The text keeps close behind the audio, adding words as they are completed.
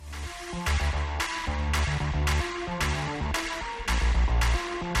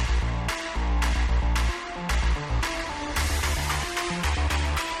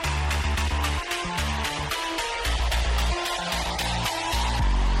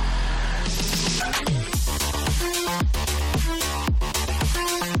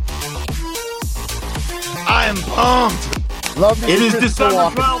pumped. Love it is December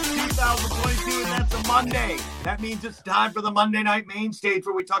 12th, 2022, and that's a Monday. That means it's time for the Monday Night Main Stage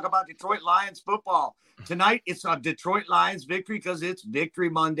where we talk about Detroit Lions football. Tonight, it's a Detroit Lions victory because it's Victory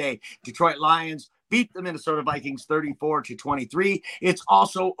Monday. Detroit Lions beat the Minnesota Vikings 34-23. It's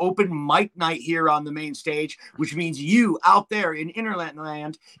also open mic night here on the main stage, which means you out there in Internet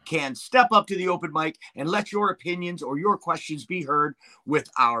land can step up to the open mic and let your opinions or your questions be heard with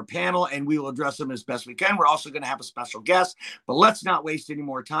our panel, and we will address them as best we can. We're also going to have a special guest, but let's not waste any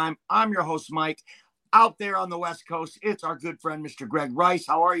more time. I'm your host, Mike. Out there on the West Coast, it's our good friend, Mr. Greg Rice.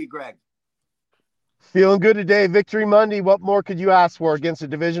 How are you, Greg? Feeling good today. Victory Monday. What more could you ask for against a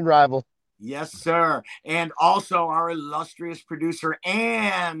division rival? Yes, sir. And also our illustrious producer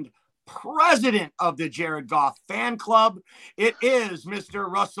and president of the Jared Goff fan club. It is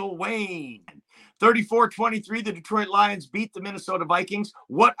Mr. Russell Wayne. 34-23, the Detroit Lions beat the Minnesota Vikings.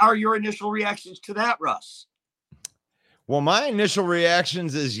 What are your initial reactions to that, Russ? Well, my initial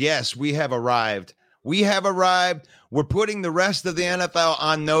reactions is yes, we have arrived. We have arrived. We're putting the rest of the NFL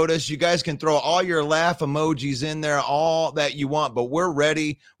on notice. You guys can throw all your laugh emojis in there, all that you want, but we're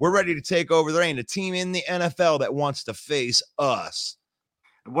ready. We're ready to take over. There ain't a team in the NFL that wants to face us.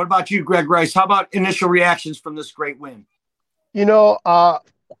 What about you, Greg Rice? How about initial reactions from this great win? You know,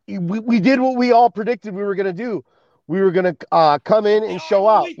 we did what we all predicted we were going to do. We were going to come in and show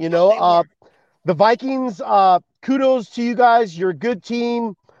out. You know, the Vikings, kudos to you guys. You're a good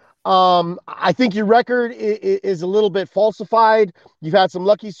team. I think your record is a little bit falsified. You've had some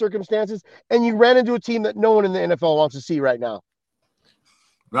lucky circumstances, and you ran into a team that no one in the NFL wants to see right now.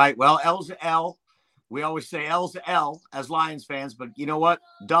 Right. Well, L's a L. We always say L's a L as Lions fans, but you know what?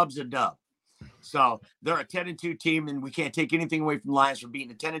 Dub's a dub. So they're a 10-2 team, and we can't take anything away from the Lions for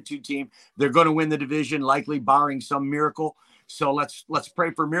beating a 10-2 team. They're going to win the division, likely barring some miracle. So let's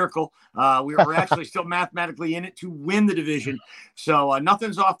pray for a miracle. We're actually still mathematically in it to win the division. So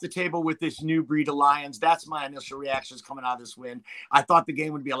nothing's off the table with this new breed of Lions. That's my initial reactions coming out of this win. I thought the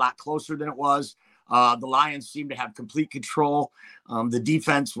game would be a lot closer than it was. The Lions seem to have complete control. The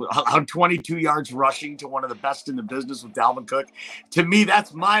defense allowed 22 yards rushing to one of the best in the business with Dalvin Cook. To me,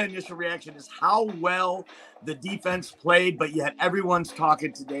 that's my initial reaction is how well the defense played, but yet everyone's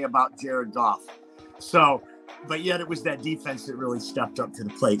talking today about Jared Goff. So, but yet it was that defense that really stepped up to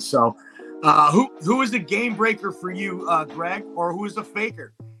the plate. So who is the game breaker for you, Greg, or who is the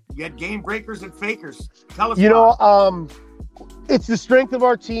faker? You had game breakers and fakers. Tell us. It's the strength of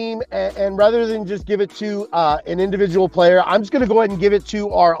our team, and rather than just give it to an individual player, I'm just going to go ahead and give it to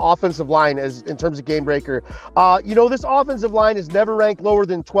our offensive line as in terms of game breaker. This offensive line is never ranked lower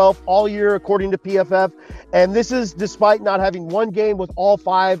than 12th all year according to PFF, and this is despite not having one game with all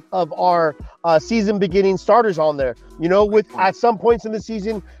 5 of our season beginning starters on there. You know, with at some points in the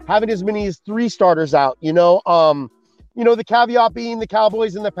season having as many as 3 starters out. The caveat being the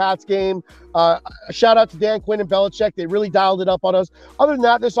Cowboys and the Pats game. A shout out to Dan Quinn and Belichick. They really dialed it up on us. Other than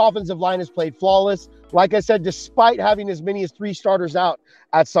that, this offensive line has played flawless. Like I said, despite having as many as 3 starters out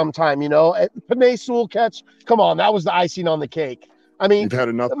at some time, Panay Sewell catch, come on, that was the icing on the cake. I mean,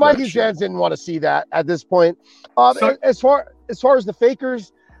 the Vikings fans didn't want to see that at this point. As far as the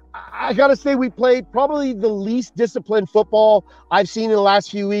fakers, I got to say we played probably the least disciplined football I've seen in the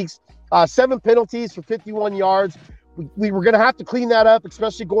last few weeks. 7 penalties for 51 yards. We were going to have to clean that up,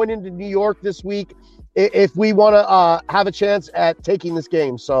 especially going into New York this week, if we want to have a chance at taking this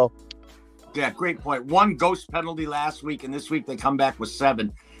game. So, yeah, great point. 1 ghost penalty last week, and this week they come back with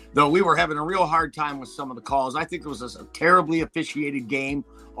 7. Though we were having a real hard time with some of the calls. I think it was a terribly officiated game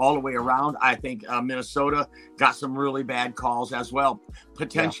all the way around. I think Minnesota got some really bad calls as well,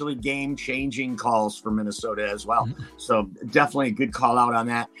 potentially game-changing calls for Minnesota as well. So definitely a good call out on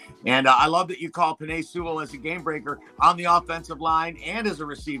that. And I love that you call Panay Sewell as a game breaker on the offensive line and as a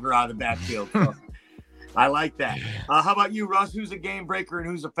receiver out of the backfield. So I like that. How about you, Russ? Who's a game breaker and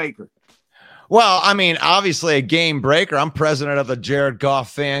who's a faker? Well, I mean, obviously a game breaker. I'm president of the Jared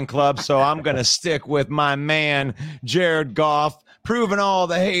Goff fan club, so I'm going to stick with my man, Jared Goff, proving all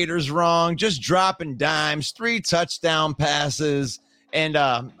the haters wrong, just dropping dimes, 3 touchdown passes. And,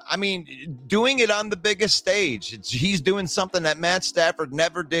 doing it on the biggest stage. He's doing something that Matt Stafford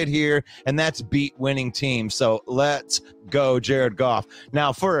never did here, and that's beat winning teams. So let's go, Jared Goff.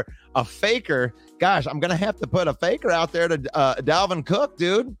 Now, for a faker, gosh, I'm going to have to put a faker out there to Dalvin Cook,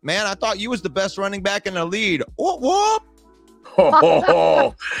 dude. Man, I thought you was the best running back in the league. Whoop, whoop.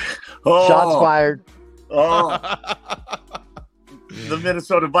 Shots fired. The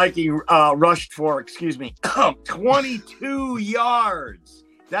Minnesota Viking rushed for, 22 yards.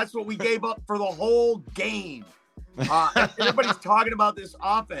 That's what we gave up for the whole game. Everybody's talking about this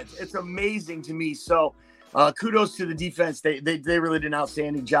offense. It's amazing to me. So Kudos to the defense. They really did an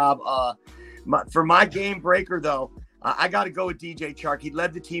outstanding job. For my game breaker, though, I got to go with DJ Chark. He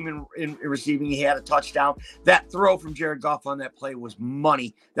led the team in receiving. He had a touchdown. That throw from Jared Goff on that play was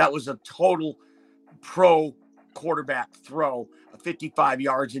money. That was a total pro quarterback throw, 55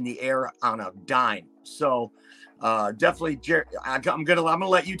 yards in the air on a dime. So definitely, I'm gonna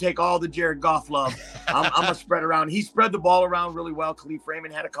let you take all the Jared Goff love. I'm gonna spread around. He spread the ball around really well. Khalif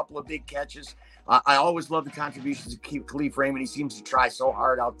Raymond had a couple of big catches. I always love the contributions of Khalif Raymond. He seems to try so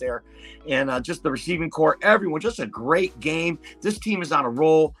hard out there. And just the receiving core, everyone, just a great game. This team is on a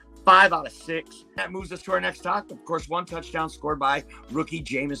roll, 5 out of 6. That moves us to our next topic. Of course, 1 touchdown scored by rookie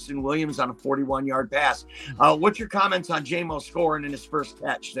Jameson Williams on a 41-yard pass. What's your comments on J-Mo scoring in his first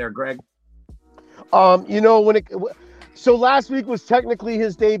catch there, Greg? So last week was technically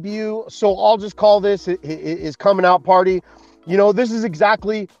his debut, so I'll just call this his coming out party. This is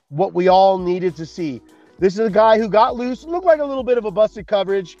exactly what we all needed to see. This is a guy who got loose, looked like a little bit of a busted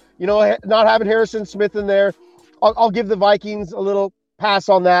coverage, not having Harrison Smith in there. I'll give the Vikings a little pass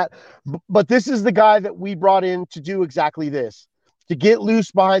on that. But this is the guy that we brought in to do exactly this, to get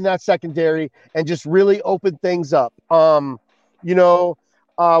loose behind that secondary and just really open things up. When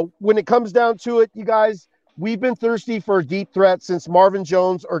it comes down to it, you guys, we've been thirsty for a deep threat since Marvin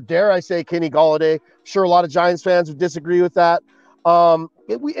Jones, or dare I say Kenny Golladay. I'm sure a lot of Giants fans would disagree with that.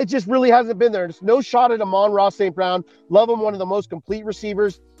 It just really hasn't been there. There's no shot at Amon-Ra St. Brown. Love him, one of the most complete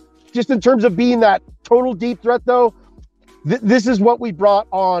receivers. Just in terms of being that total deep threat, though, this is what we brought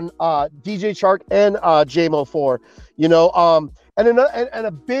on DJ Chark and J-Mo for. And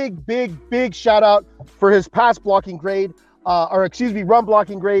a big shout out for his pass blocking grade. Run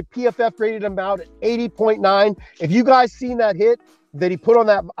blocking grade. PFF graded him out at 80.9. If you guys seen that hit that he put on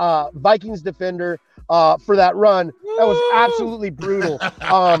that Vikings defender for that run, that was absolutely brutal.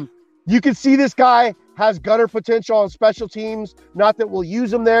 You can see this guy has gunner potential on special teams. Not that we'll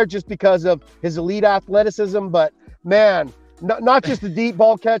use him there just because of his elite athleticism, but man, not just the deep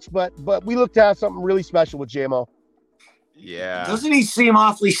ball catch, but we look to have something really special with J-Mo. Yeah. Doesn't he seem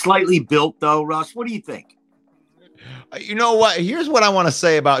awfully slightly built, though, Russ? What do you think? You know what? Here's what I want to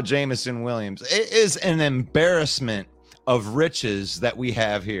say about Jameson Williams. It is an embarrassment of riches that we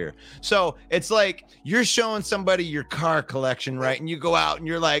have here. So it's like you're showing somebody your car collection, right? And you go out and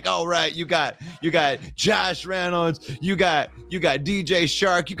you're like, oh, right, you got Josh Reynolds, you got DJ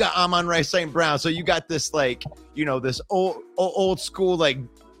Chark, you got Amon-Ra St. Brown. So you got this this old school like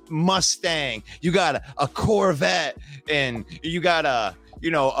Mustang. You got a Corvette, and you got a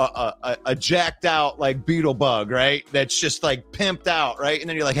jacked out like Beetle Bug, right? That's just like pimped out, right? And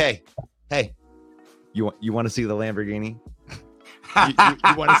then you're like, hey, you want to see the Lamborghini? you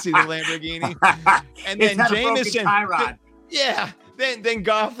want to see the Lamborghini? And then Jameson, then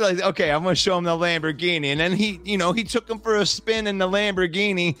Goff like, okay, I'm gonna show him the Lamborghini, and then he took him for a spin in the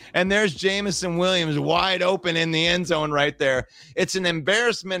Lamborghini, and there's Jameson Williams wide open in the end zone right there. It's an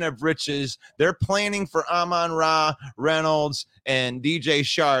embarrassment of riches. They're planning for Amon-Ra, Reynolds, and DJ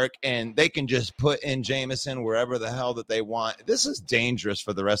Chark, and they can just put in Jameson wherever the hell that they want. This is dangerous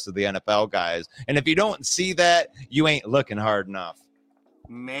for the rest of the NFL guys, and if you don't see that, you ain't looking hard enough.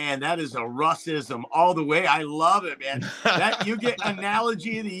 Man, that is a Russism all the way. I love it, man. That you get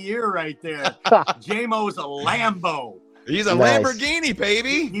analogy of the year right there. J-Mo's a Lambo. He's a nice Lamborghini,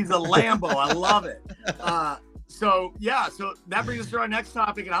 baby. He's a Lambo. I love it. So that brings us to our next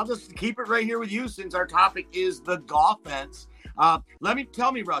topic, and I'll just keep it right here with you since our topic is the Goffense.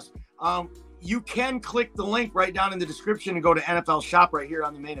 Tell me, Russ, you can click the link right down in the description and go to NFL Shop right here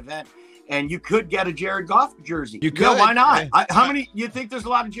on the main event. And you could get a Jared Goff jersey. You could. Yeah, why not? How many? You think there's a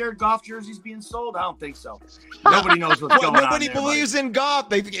lot of Jared Goff jerseys being sold? I don't think so. Nobody knows what's going on. Nobody believes in Goff.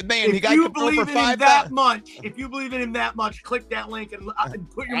 He got If you believe in him that much, click that link and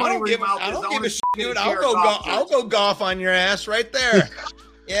put your money where your mouth is. I don't give a shit, dude. I'll go Goff on your ass right there.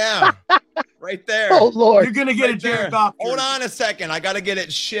 Yeah, right there. Oh Lord, you're gonna get a Jared Goff jersey. Hold on a second. I got to get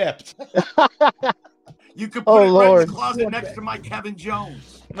it shipped. You could put it right in the closet next to my Kevin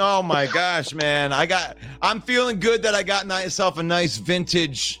Jones. Oh my gosh, man. I'm feeling good that I got myself a nice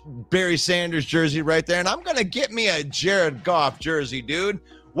vintage Barry Sanders jersey right there. And I'm going to get me a Jared Goff jersey, dude.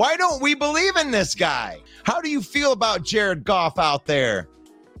 Why don't we believe in this guy? How do you feel about Jared Goff out there?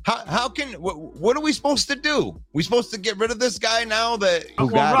 What are we supposed to do? We supposed to get rid of this guy now that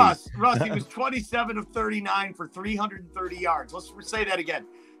Russ, he was 27 of 39 for 330 yards. Let's say that again.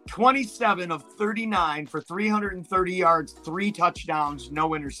 27 of 39 for 330 yards, 3 touchdowns, no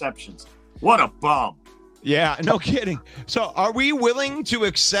interceptions. What a bum. Yeah, no kidding. So are we willing to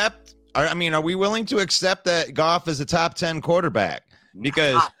accept that Goff is a top 10 quarterback?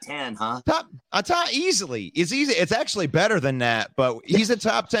 because top 10, huh? Top easily. It's easy. It's actually better than that, but he's a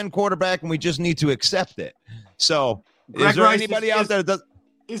top 10 quarterback, and we just need to accept it. So, Greg is there Rice anybody out there that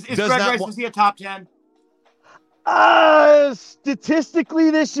is Greg Rice? Is he a top 10? Statistically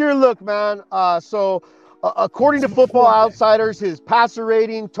this year, look, man. According to Football Outsiders, his passer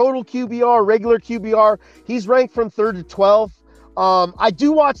rating, total QBR, regular QBR, he's ranked from 3rd to 12th. I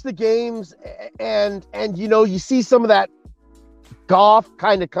do watch the games, and you see some of that Goff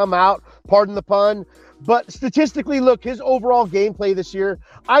kind of come out, pardon the pun. But statistically, look, his overall gameplay this year,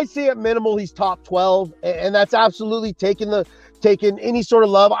 I'd say at minimal he's top 12, and that's absolutely taken any sort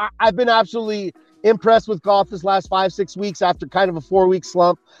of love. I've been absolutely impressed with Goff this last 5-6 weeks after kind of a 4-week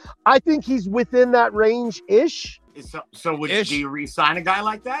slump. I think he's within that range-ish. So do you re-sign a guy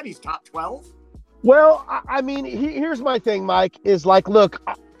like that? He's top 12? Well, I mean, here's my thing, Mike, is like, look,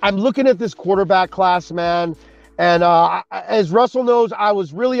 I'm looking at this quarterback class, man. And as Russell knows, I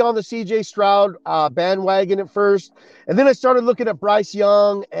was really on the CJ Stroud bandwagon at first. And then I started looking at Bryce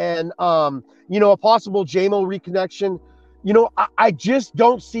Young and, a possible JMO reconnection. I just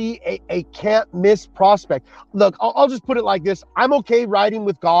don't see a can't miss prospect. Look, I'll just put it like this. I'm okay riding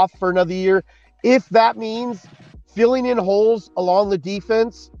with Goff for another year if that means filling in holes along the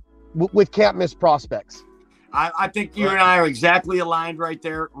defense with can't miss prospects. I think you and I are exactly aligned right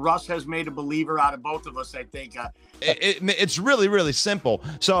there. Russ has made a believer out of both of us, I think. It's really, really simple.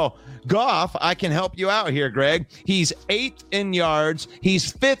 So Goff, I can help you out here, Greg. He's 8th in yards.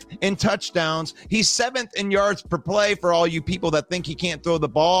 He's 5th in touchdowns. He's 7th in yards per play for all you people that think he can't throw the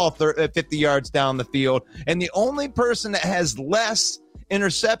ball 50 yards down the field. And the only person that has less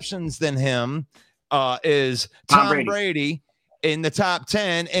interceptions than him is Tom Brady in the top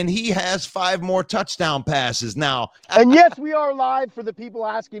 10, and he has 5 more touchdown passes now. And yes, we are live for the people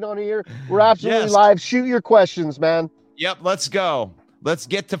asking on here. We're absolutely live. Shoot your questions, man. Yep, let's go. Let's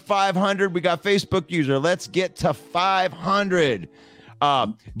get to 500. We got Facebook user. Let's get to 500.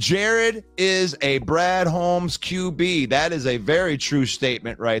 Jared is a Brad Holmes QB. That is a very true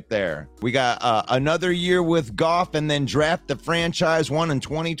statement right there. We got another year with Goff and then draft the franchise one in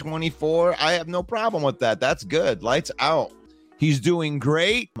 2024. I have no problem with that. That's good. Lights out. He's doing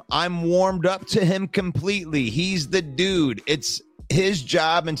great. I'm warmed up to him completely. He's the dude. It's his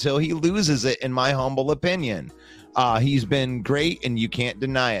job until he loses it, in my humble opinion. He's been great, and you can't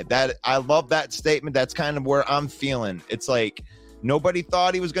deny it. That I love that statement. That's kind of where I'm feeling. It's like nobody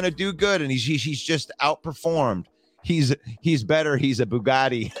thought he was going to do good, and he's just outperformed. He's better. He's a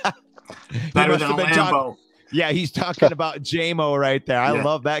Bugatti. Better than a Lambo. Yeah, he's talking about JMO right there. I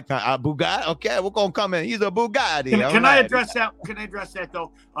love that kind. Bugatti. Okay, we're gonna come in. He's a Bugatti. Can I address that? Can I address that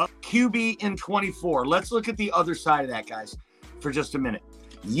though? QB in 24. Let's look at the other side of that, guys, for just a minute.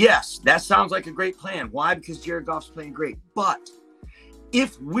 Yes, that sounds like a great plan. Why? Because Jared Goff's playing great. But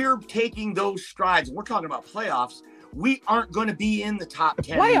if we're taking those strides, and we're talking about playoffs, we aren't going to be in the top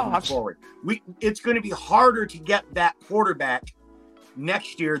 10 moving forward. It's going to be harder to get that quarterback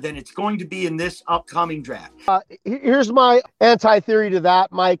next year than it's going to be in this upcoming draft. Here's my anti-theory to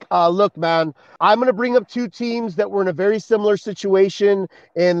that, Mike. Look, man, I'm going to bring up 2 teams that were in a very similar situation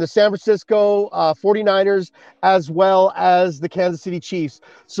in the San Francisco 49ers as well as the Kansas City Chiefs.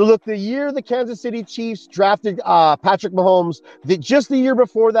 So look, the year the Kansas City Chiefs drafted Patrick Mahomes, just the year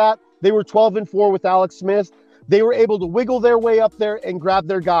before that, they were 12-4 with Alex Smith. They were able to wiggle their way up there and grab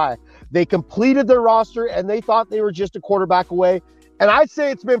their guy. They completed their roster, and they thought they were just a quarterback away. And I'd say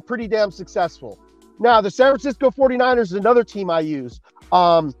it's been pretty damn successful. Now, the San Francisco 49ers is another team I use.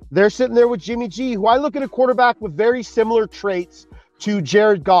 They're sitting there with Jimmy G, who I look at a quarterback with very similar traits to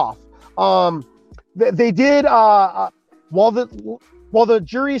Jared Goff. They did, while the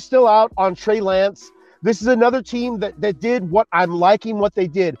jury is still out on Trey Lance, this is another team that did what I'm liking what they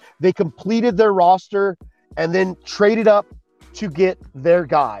did. They completed their roster and then traded up to get their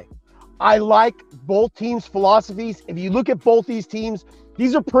guy. I like both teams' philosophies. If you look at both these teams,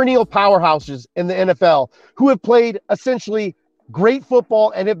 these are perennial powerhouses in the NFL who have played essentially great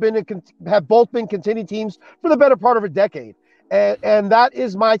football and have both been contending teams for the better part of a decade. And that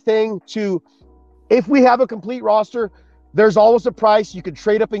is my thing too. If we have a complete roster, there's always a price. You can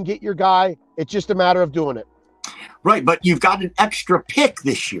trade up and get your guy. It's just a matter of doing it. Right, but you've got an extra pick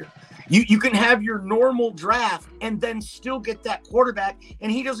this year. You can have your normal draft and then still get that quarterback, and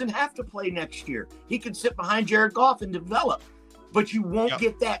he doesn't have to play next year. He can sit behind Jared Goff and develop. But you won't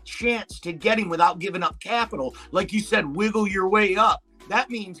get that chance to get him without giving up capital. Like you said, wiggle your way up. That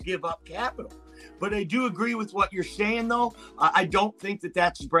means give up capital. But I do agree with what you're saying, though. I don't think that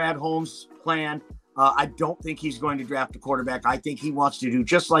that's Brad Holmes' plan. I don't think he's going to draft a quarterback. I think he wants to do,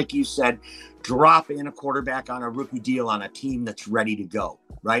 just like you said, drop in a quarterback on a rookie deal on a team that's ready to go,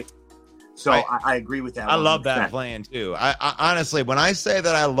 right? So I agree with that. I love that plan too. I honestly, when I say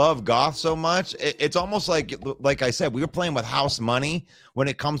that I love Goff so much, it's almost like I said, we were playing with house money when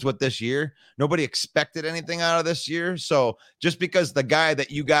it comes with this year. Nobody expected anything out of this year. So just because the guy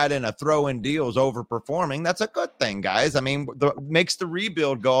that you got in a throw-in deal is overperforming, that's a good thing, guys. I mean, makes the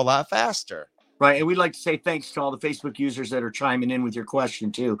rebuild go a lot faster. Right. And we'd like to say thanks to all the Facebook users that are chiming in with your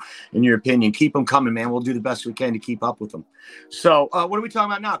question, too, and your opinion. Keep them coming, man. We'll do the best we can to keep up with them. So what are we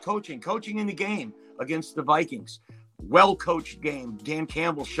talking about now? Coaching in the game against the Vikings. Well-coached game. Dan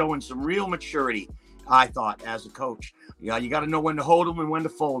Campbell showing some real maturity, I thought, as a coach. Yeah, you got to know when to hold them and when to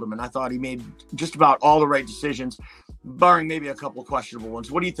fold them. And I thought he made just about all the right decisions, barring maybe a couple of questionable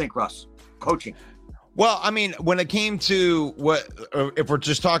ones. What do you think, Russ? Coaching. Well, I mean, when it came to if we're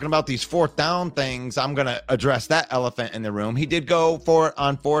just talking about these fourth down things, I'm going to address that elephant in the room. He did go for it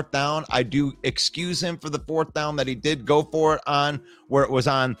on fourth down. I do excuse him for the fourth down that he did go for it on, where it was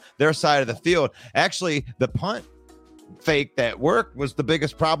on their side of the field. Actually, the punt fake that worked was the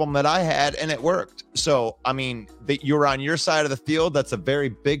biggest problem that I had, and it worked. So, I mean, that you're on your side of the field, that's a very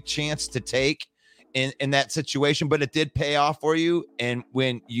big chance to take in that situation, but it did pay off for you. And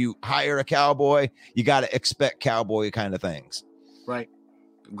when you hire a cowboy, you got to expect cowboy kind of things. Right.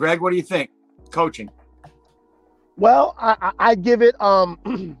 Greg, what do you think? Coaching. Well, I'd give it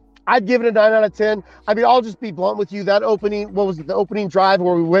I'd give it a 9 out of 10. I mean, I'll just be blunt with you. That opening, the opening drive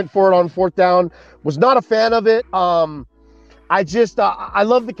where we went for it on fourth down, was not a fan of it. I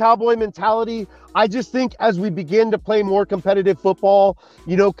love the cowboy mentality. I just think as we begin to play more competitive football,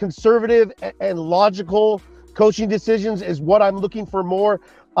 conservative and logical coaching decisions is what I'm looking for more.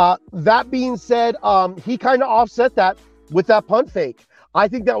 That being said, he kind of offset that with that punt fake. I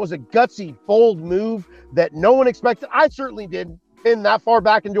think that was a gutsy, bold move that no one expected. I certainly did. Pin that far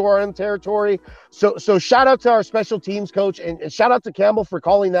back into our own territory. So shout out to our special teams coach and shout out to Campbell for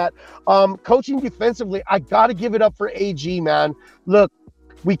calling that. Coaching defensively, I got to give it up for AG, man. Look,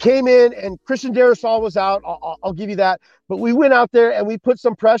 we came in and Christian Darrisaw was out. I'll give you that. But we went out there and we put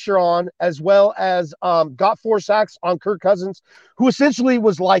some pressure on, as well as got 4 sacks on Kirk Cousins, who essentially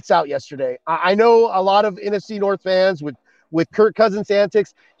was lights out yesterday. I know a lot of NFC North fans with Kirk Cousins'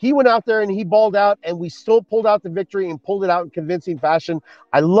 antics. He went out there and he balled out, and we still pulled out the victory and pulled it out in convincing fashion.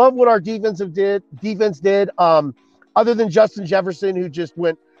 I love what our defense did, other than Justin Jefferson, who just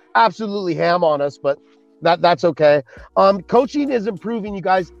went absolutely ham on us, but that's okay. Coaching is improving, you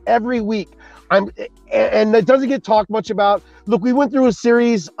guys, every week. And it doesn't get talked much about. Look, we went through a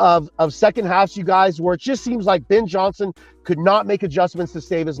series of second halves, you guys, where it just seems like Ben Johnson could not make adjustments to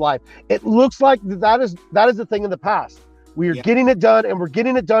save his life. It looks like that is the thing in the past. We are getting it done, and we're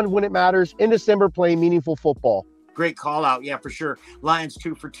getting it done when it matters in December, playing meaningful football. Great call out. Yeah, for sure. Lions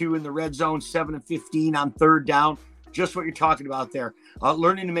 2 for 2 in the red zone, 7 of 15 on third down. Just what you're talking about there.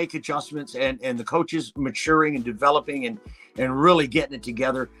 Learning to make adjustments and the coaches maturing and developing and really getting it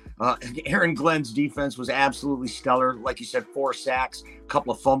together. Aaron Glenn's defense was absolutely stellar. Like you said, 4 sacks, a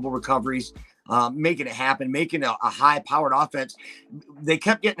couple of fumble recoveries. Making it happen, making a high-powered offense. They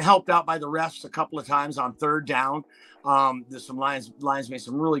kept getting helped out by the refs a couple of times on third down. There's some Lions made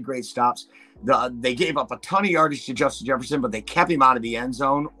some really great stops. They gave up a ton of yardage to Justin Jefferson, but they kept him out of the end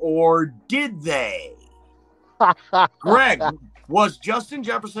zone. Or did they? Greg, was Justin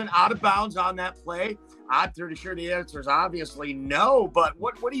Jefferson out of bounds on that play? I'm pretty sure the answer is obviously no, but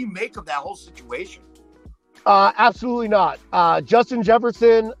what do you make of that whole situation? Absolutely not. Justin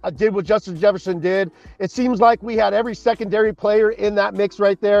Jefferson did what Justin Jefferson did. It seems like we had every secondary player in that mix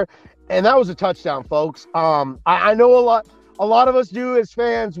right there, and that was a touchdown, folks. I know a lot of us do as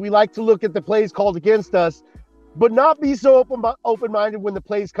fans. We like to look at the plays called against us, but not be so open-minded when the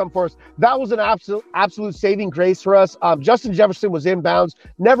plays come for us. That was an absolute saving grace for us. Justin Jefferson was inbounds,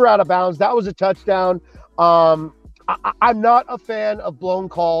 never out of bounds. That was a touchdown. I'm not a fan of blown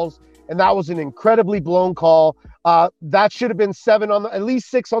calls, and that was an incredibly blown call. That should have been at least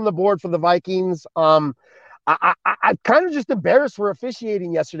 6 on the board for the Vikings. I'm kind of just embarrassed for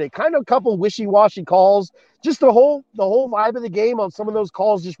officiating yesterday. Kind of a couple wishy-washy calls. Just the whole vibe of the game on some of those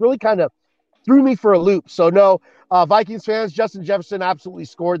calls just really kind of threw me for a loop. So no, Vikings fans, Justin Jefferson absolutely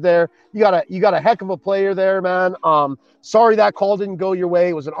scored there. You got a heck of a player there, man. Sorry that call didn't go your way.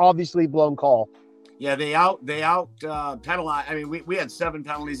 It was an obviously blown call. Yeah, they out penalized. I mean, we had 7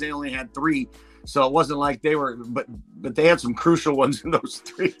 penalties. They only had 3. So it wasn't like they were, but they had some crucial ones in those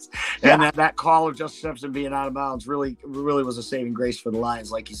 3. And that call of Justin Jefferson being out of bounds really was a saving grace for the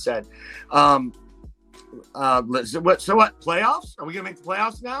Lions, like you said. So what, playoffs? Are we going to make the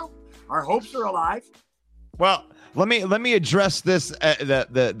playoffs now? Our hopes are alive. Well, let me address this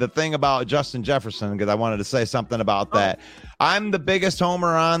the thing about Justin Jefferson, because I wanted to say something about that. I'm the biggest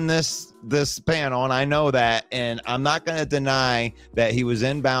homer on this panel, and I know that, and I'm not going to deny that he was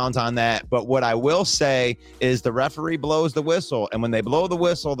inbounds on that. But what I will say is the referee blows the whistle, and when they blow the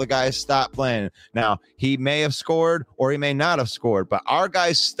whistle, the guys stop playing. Now, he may have scored or he may not have scored, but our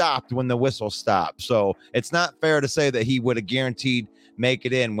guys stopped when the whistle stopped. So it's not fair to say that he would have guaranteed make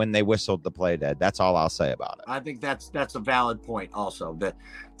it in when they whistled the play dead. That's all I'll say about it. I think that's a valid point also, that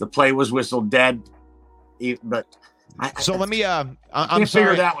the play was whistled dead. But let me I'm sorry.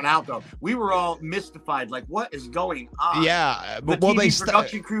 figure that one out though. We were all mystified, like, what is going on? Yeah, the TV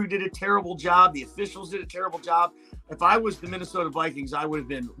production crew did a terrible job. The officials did a terrible job. If I was the Minnesota Vikings, I would have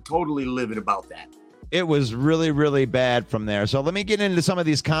been totally livid about that. It was really, really bad from there. So let me get into some of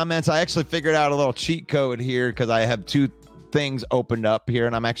these comments. I actually figured out a little cheat code here because I have two things opened up here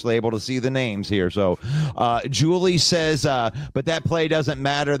and I'm actually able to see the names here. So Julie says, but that play doesn't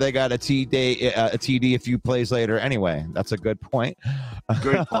matter. They got a TD a few plays later. Anyway, that's a good point.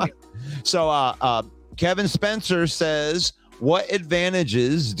 Good point. So Kevin Spencer says, what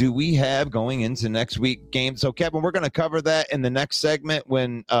advantages do we have going into next week game? So Kevin, we're going to cover that in the next segment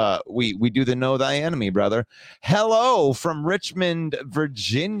when we do the Know Thy Enemy, brother. Hello from Richmond,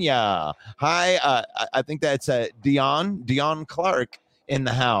 Virginia. Hi, I think that's Dion Clark in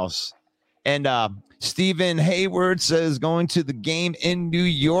the house. And Stephen Hayward says going to the game in New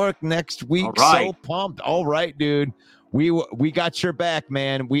York next week. All right. So pumped. All right, dude. We got your back,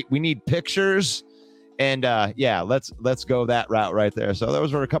 man. We need pictures. And yeah, let's go that route right there. So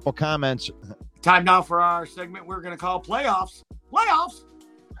those were a couple comments. Time now for our segment we're going to call Playoffs. Playoffs.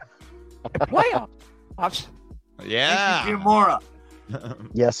 Playoffs. Yeah. Thank you, Jim Mora.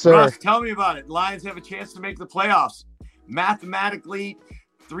 Yes, sir. Russ, tell me about it. Lions have a chance to make the playoffs. Mathematically,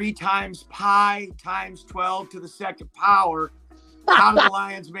 3 times pi times 12 to the second power. How do the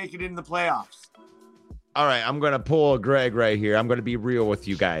Lions make it in the playoffs? All right, I'm going to pull a Greg right here. I'm going to be real with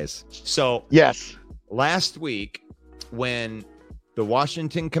you guys. So yes. Last week, when the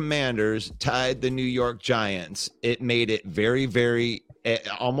Washington Commanders tied the New York Giants, it made it very, very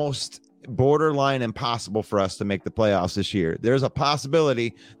almost borderline impossible for us to make the playoffs this year. There's a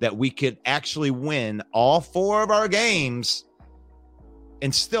possibility that we could actually win all 4 of our games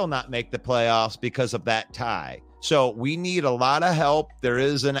and still not make the playoffs because of that tie. So we need a lot of help. There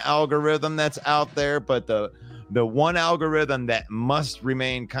is an algorithm that's out there, but the one algorithm that must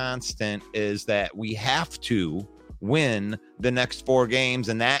remain constant is that we have to win the next 4 games,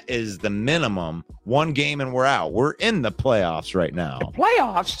 and that is the minimum. 1 game and we're out. We're in the playoffs right now. The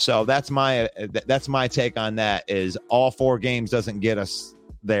playoffs. So that's my take on that. Is all 4 games doesn't get us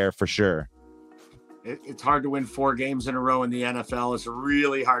there for sure. It's hard to win 4 games in a row in the NFL. It's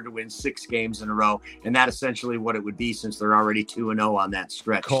really hard to win 6 games in a row, and that's essentially what it would be since they're already 2-0 on that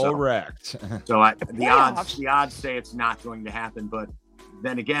stretch. Correct. So the odds say it's not going to happen. But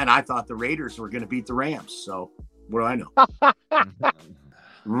then again, I thought the Raiders were going to beat the Rams. So what do I know?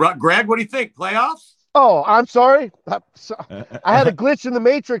 Greg, what do you think? Playoffs? Oh, I'm sorry. I had a glitch in the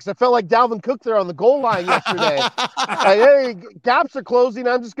Matrix. I felt like Dalvin Cook there on the goal line yesterday. Hey, gaps are closing.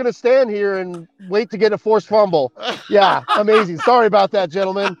 I'm just going to stand here and wait to get a forced fumble. Yeah, amazing. Sorry about that,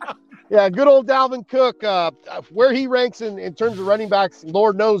 gentlemen. Yeah, good old Dalvin Cook. Where he ranks in terms of running backs,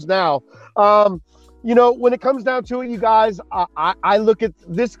 Lord knows now. When it comes down to it, you guys, I look at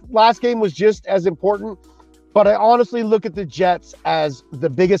this last game was just as important. But I honestly look at the Jets as the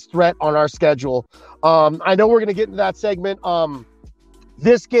biggest threat on our schedule. I know we're going to get into that segment.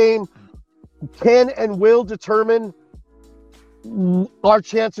 This game can and will determine our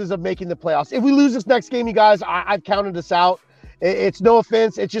chances of making the playoffs. If we lose this next game, you guys, I've counted us out. It's no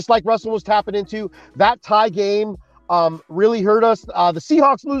offense. It's just like Russell was tapping into. That tie game really hurt us. The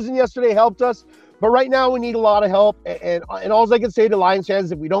Seahawks losing yesterday helped us. But right now we need a lot of help. And all I can say to Lions fans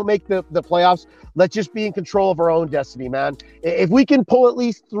is if we don't make the playoffs, let's just be in control of our own destiny, man. If we can pull at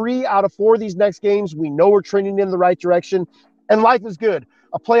least 3 out of 4 of these next games, we know we're trending in the right direction. And life is good.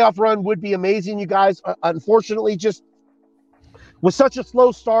 A playoff run would be amazing, you guys. Unfortunately, just with such a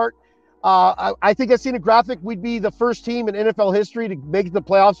slow start, I think I've seen a graphic. We'd be the first team in NFL history to make the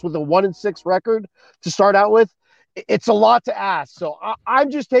playoffs with a 1-6 record to start out with. It's a lot to ask. So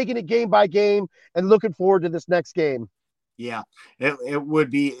I'm just taking it game by game and looking forward to this next game. Yeah, it would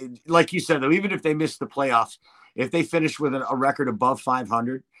be, like you said, though, even if they miss the playoffs, if they finish with a record above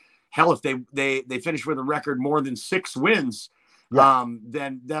 500, hell, if they finish with a record more than 6 wins,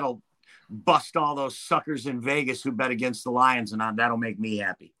 then that'll bust all those suckers in Vegas who bet against the Lions, and that'll make me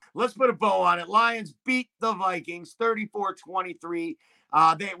happy. Let's put a bow on it. Lions beat the Vikings 34-23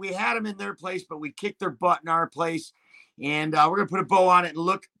 We had them in their place, but we kicked their butt in our place. And we're going to put a bow on it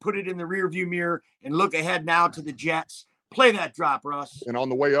and put it in the rearview mirror and look ahead now to the Jets. Play that drop, Russ. And on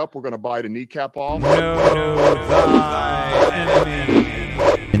the way up, we're going to bite a kneecap off. Know thy enemy.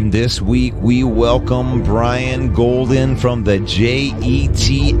 And this week, we welcome Brian Golden from the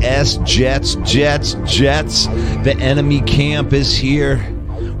JETS Jets. The enemy camp is here.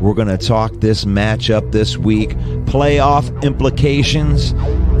 We're going to talk this matchup this week. Playoff implications.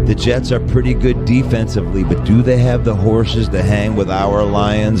 The Jets are pretty good defensively, but do they have the horses to hang with our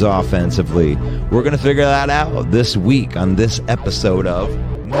Lions offensively? We're going to figure that out this week on this episode of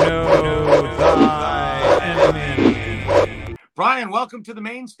Know Thy Enemy. Brian, welcome to the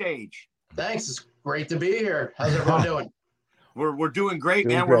main stage. Thanks. It's great to be here. How's everyone doing? We're doing great,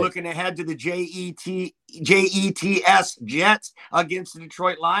 man. Great. We're looking ahead to the JETS Jets against the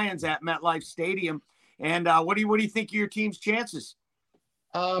Detroit Lions at MetLife Stadium. And what do you think of your team's chances?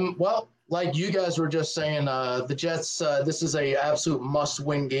 Well, like you guys were just saying, the Jets, this is a absolute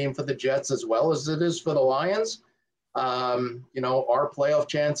must-win game for the Jets as well as it is for the Lions. Our playoff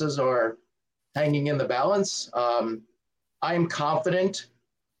chances are hanging in the balance. I am confident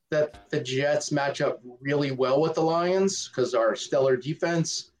that the Jets match up really well with the Lions because our stellar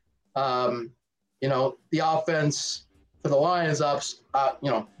defense. The offense for the Lions,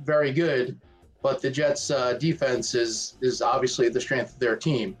 very good. But the Jets' defense is obviously the strength of their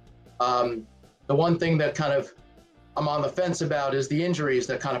team. The one thing that kind of I'm on the fence about is the injuries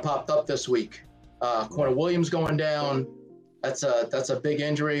that kind of popped up this week. Corner Williams going down. That's a big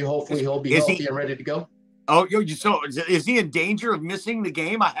injury. Hopefully he'll be healthy and ready to go. Oh, so is he in danger of missing the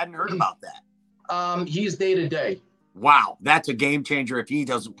game? I hadn't heard about that. He's day to day. Wow, that's a game changer if he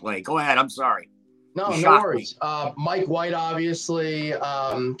doesn't play. Go ahead. I'm sorry. No worries. Mike White obviously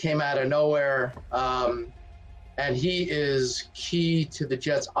came out of nowhere, and he is key to the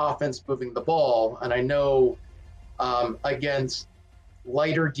Jets' offense moving the ball. And I know against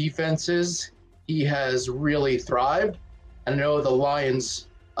lighter defenses, he has really thrived. I know the Lions'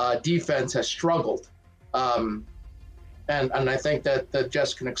 defense has struggled, and I think that the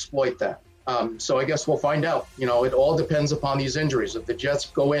Jets can exploit that. So I guess we'll find out. It all depends upon these injuries. If the Jets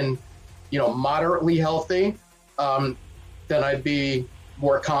go in moderately healthy, then I'd be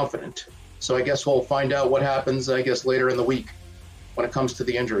more confident. So I guess we'll find out what happens, later in the week when it comes to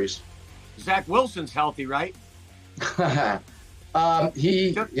the injuries. Zach Wilson's healthy, right?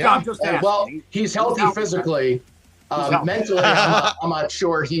 He's healthy physically. Mentally, I'm not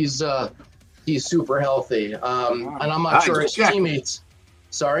sure he's super healthy. And I'm not sure his teammates.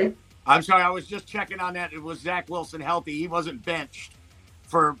 Sorry? I'm sorry. I was just checking on that. It was Zach Wilson healthy. He wasn't benched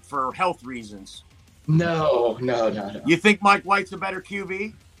for health reasons. No. You think Mike White's a better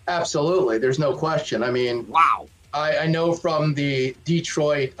QB? Absolutely. There's no question. I mean, wow. I know from the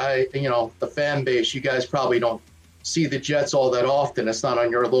Detroit, the fan base, you guys probably don't see the Jets all that often. It's not on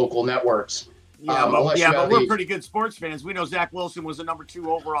your local networks. But we're pretty good sports fans. We know Zach Wilson was a number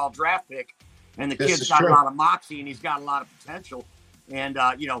 2 overall draft pick, and the kid's got a lot of moxie, and he's got a lot of potential. And,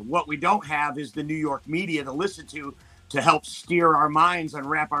 what we don't have is the New York media to listen to help steer our minds and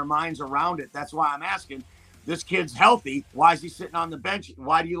wrap our minds around it. That's why I'm asking, this kid's healthy. Why is he sitting on the bench?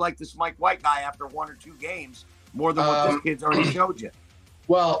 Why do you like this Mike White guy after 1 or 2 games more than what this kid's already showed you?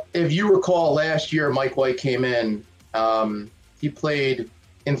 Well, if you recall last year, Mike White came in. He played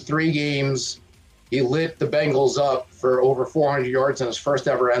in 3 games. He lit the Bengals up for over 400 yards in his first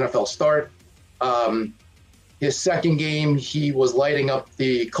ever NFL start. His second game, he was lighting up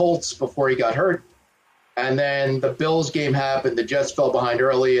the Colts before he got hurt. And then the Bills game happened. The Jets fell behind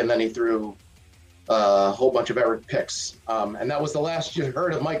early, and then he threw a whole bunch of errant picks. And that was the last you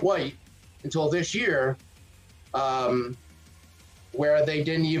heard of Mike White until this year, where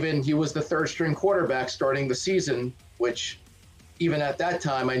he was the 3rd-string quarterback starting the season, which even at that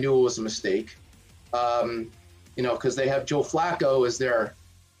time I knew it was a mistake. Because they have Joe Flacco as their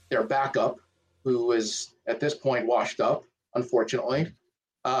backup, who is at this point washed up, unfortunately.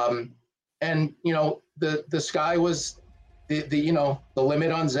 And the sky was the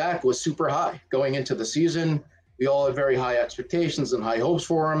limit on Zach was super high going into the season. We all had very high expectations and high hopes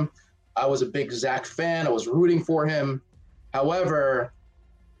for him. I was a big Zach fan. I was rooting for him. However,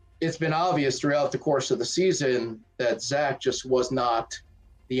 it's been obvious throughout the course of the season that Zach just was not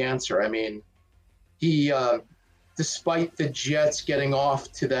the answer. I mean, he, despite the Jets getting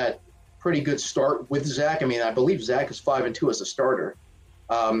off to that pretty good start with Zach, I believe Zach is 5-2 as a starter.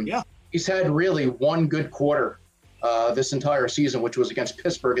 He's had really one good quarter this entire season, which was against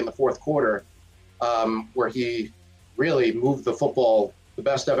Pittsburgh in the 4th quarter, where he really moved the football the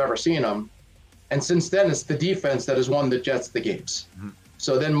best I've ever seen him. And since then, it's the defense that has won the Jets the games.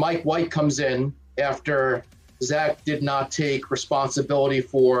 So then Mike White comes in after Zach did not take responsibility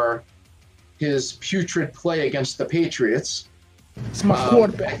for his putrid play against the Patriots. It's my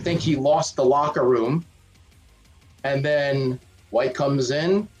quarterback. I think he lost the locker room. And then White comes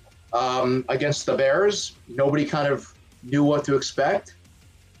in against the Bears. Nobody kind of knew what to expect.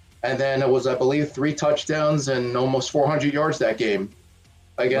 And then it was, I believe, 3 touchdowns and almost 400 yards that game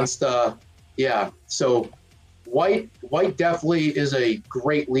against, So White definitely is a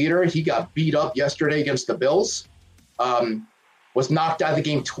great leader. He got beat up yesterday against the Bills, was knocked out of the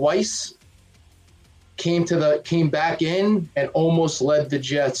game twice, came back in and almost led the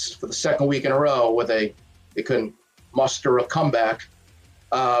Jets for the second week in a row they couldn't muster a comeback.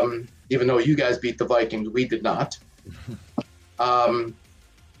 Even though you guys beat the Vikings, we did not.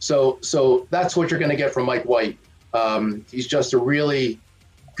 So that's what you're going to get from Mike White. He's just a really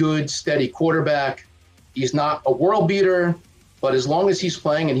good, steady quarterback. He's not a world beater, but as long as he's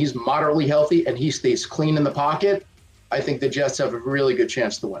playing and he's moderately healthy and he stays clean in the pocket, I think the Jets have a really good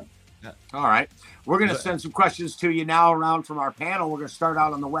chance to win. All right. We're going to send some questions to you now around from our panel. We're going to start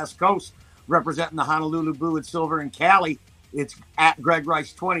out on the West Coast, representing the Honolulu Blue and Silver in Cali. It's at Greg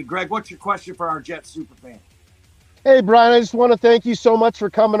Rice 20. Greg, what's your question for our Jets superfan? Hey, Brian, I just want to thank you so much for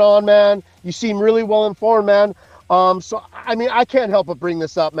coming on, man. You seem really well informed, man. I can't help but bring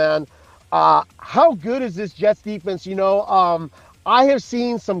this up, man. How good is this Jets defense? I have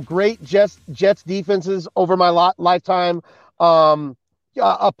seen some great Jets defenses over my lifetime.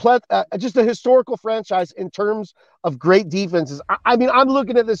 Just a historical franchise in terms of great defenses. I'm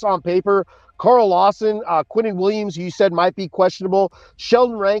looking at this on paper. Carl Lawson, Quinnen Williams, who you said might be questionable,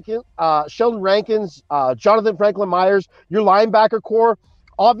 Sheldon Rankins, Jonathan Franklin Myers, your linebacker core,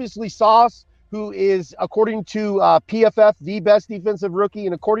 obviously Sauce, who is, according to PFF, the best defensive rookie,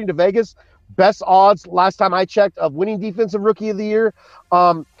 and according to Vegas, best odds, last time I checked, of winning defensive rookie of the year.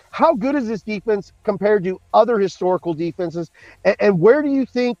 How good is this defense compared to other historical defenses? And where do you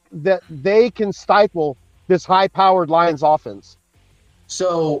think that they can stifle this high-powered Lions offense?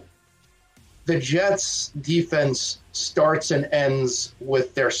 So the Jets defense starts and ends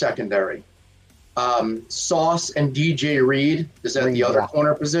with their secondary. Sauce and DJ Reed is at the other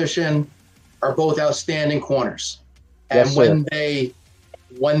corner position, are both outstanding corners. And Yes,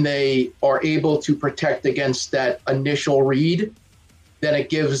 when they are able to protect against that initial read, then it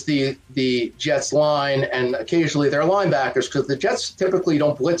gives the Jets line and occasionally their linebackers, because the Jets typically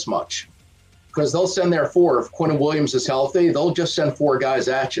don't blitz much, because they'll send their 4. If Quinnen Williams is healthy, they'll just send 4 guys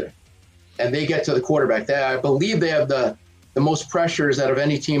at you, and they get to the quarterback. I believe they have the most pressures out of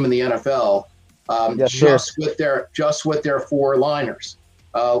any team in the NFL, with their 4 liners,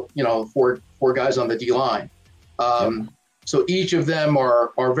 4 guys on the D line. So each of them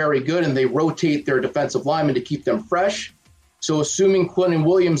are very good, and they rotate their defensive linemen to keep them fresh. So assuming Quinnen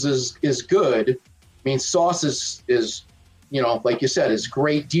Williams is good, Sauce is like you said, is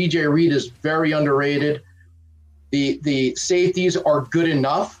great. DJ Reed is very underrated. The safeties are good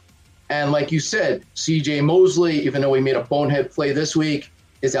enough. And like you said, CJ Mosley, even though he made a bonehead play this week,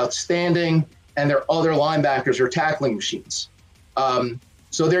 is outstanding. And their other linebackers are tackling machines.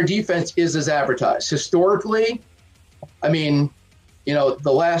 So their defense is as advertised. Historically, the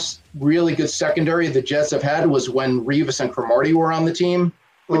last really good secondary the Jets have had was when Revis and Cromartie were on the team,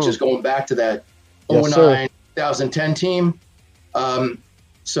 which is going back to that 2010 team. I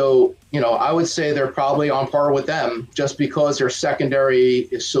would say they're probably on par with them just because their secondary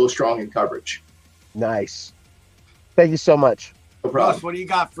is so strong in coverage. Nice. Thank you so much. No problem. Russ, what do you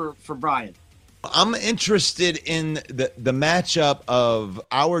got for Brian? I'm interested in the matchup of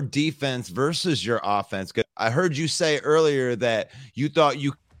our defense versus your offense. I heard you say earlier that you thought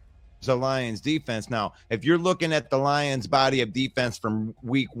you the Lions defense. Now, if you're looking at the Lions body of defense from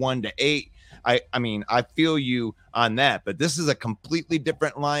week 1 to 8, I feel you on that, but this is a completely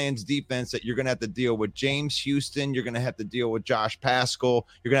different Lions defense that you're going to have to deal with James Houston. You're going to have to deal with Josh Pascal.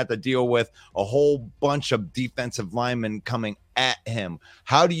 You're going to have to deal with a whole bunch of defensive linemen coming at him.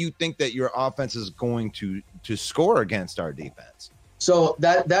 How do you think that your offense is going to score against our defense? So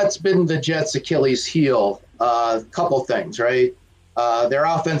that's been the Jets' Achilles heel. Couple things, right? Their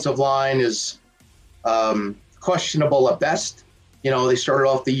offensive line is questionable at best. They started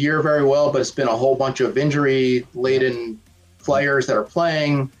off the year very well, but it's been a whole bunch of injury-laden players that are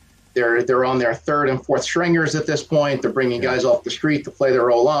playing. They're on their 3rd and 4th stringers at this point. They're bringing guys off the street to play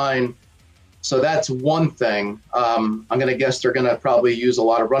their O-line. So that's one thing. I'm going to guess they're going to probably use a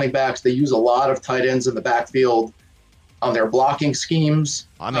lot of running backs. They use a lot of tight ends in the backfield on their blocking schemes.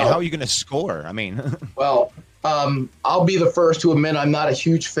 How are you going to score? Well, I'll be the first to admit I'm not a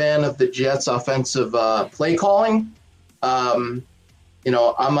huge fan of the Jets' offensive play calling.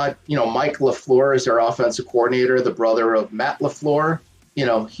 I'm not, Mike LaFleur is their offensive coordinator, the brother of Matt LaFleur.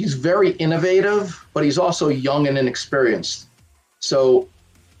 He's very innovative, but he's also young and inexperienced. So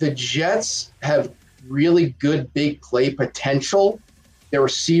the Jets have really good big play potential. Their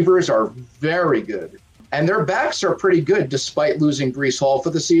receivers are very good. And their backs are pretty good despite losing Breece Hall for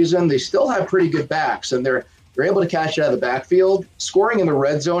the season. They still have pretty good backs, and they're able to catch it out of the backfield. Scoring in the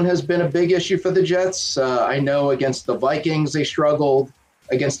red zone has been a big issue for the Jets. I know against the Vikings they struggled.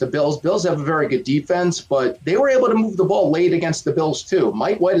 Against the Bills, Bills have a very good defense, but they were able to move the ball late against the Bills too.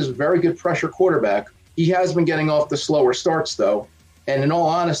 Mike White is a very good pressure quarterback. He has been getting off the slower starts though. And in all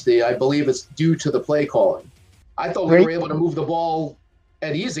honesty, I believe it's due to the play calling. I thought we were able to move the ball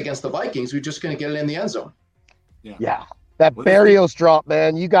at ease against the Vikings. We just couldn't get it in the end zone. Yeah. That Barrios drop,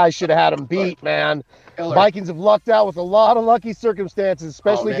 man. You guys should have had him beat, man. Killer. Vikings have lucked out with a lot of lucky circumstances,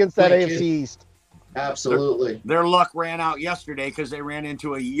 especially against that AFC East. Absolutely. Their luck ran out yesterday because they ran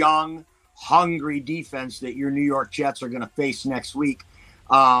into a young, hungry defense that your New York Jets are going to face next week.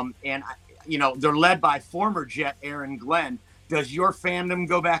 And they're led by former Jet Aaron Glenn. Does your fandom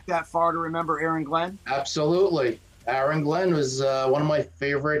go back that far to remember Aaron Glenn? Absolutely. Aaron Glenn was one of my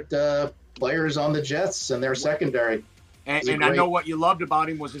favorite players on the Jets and their secondary. And I know what you loved about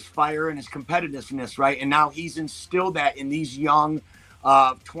him was his fire and his competitiveness, right? And now he's instilled that in these young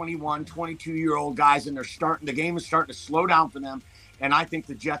 21, 22-year-old guys, and the game is starting to slow down for them. And I think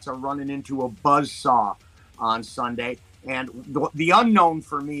the Jets are running into a buzzsaw on Sunday. And the unknown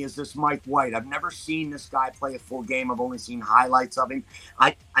for me is this Mike White. I've never seen this guy play a full game. I've only seen highlights of him.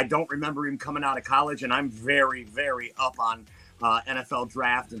 I don't remember him coming out of college, and I'm very, very up on NFL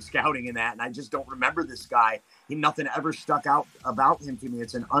draft and scouting and that, and I just don't remember this guy. Nothing ever stuck out about him to me.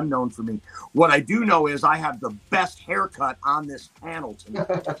 It's an unknown for me. What I do know is I have the best haircut on this panel tonight.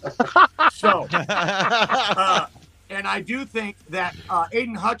 And I do think that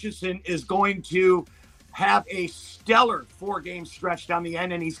Aiden Hutchinson is going to have a stellar 4-game stretch down the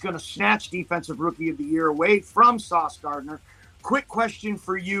end, and he's going to snatch Defensive Rookie of the Year away from Sauce Gardner. Quick question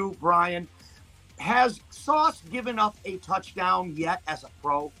for you, Brian. Has Sauce given up a touchdown yet as a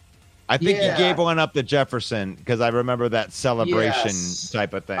pro? I think he gave one up to Jefferson because I remember that celebration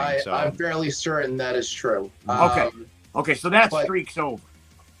type of thing. I'm fairly certain that is true. Okay, so that streak's over.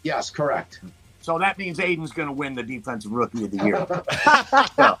 Yes, correct. So that means Aiden's going to win the Defensive Rookie of the Year.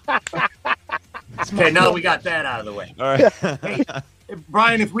 Okay, now we got that out of the way. All right. Hey,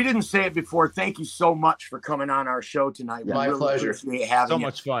 Brian, if we didn't say it before, thank you so much for coming on our show tonight. My pleasure. Appreciate having you.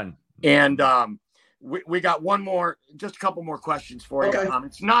 Much fun. And we got just a couple more questions for you.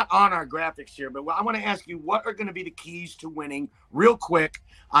 It's not on our graphics here, but I want to ask you, what are going to be the keys to winning real quick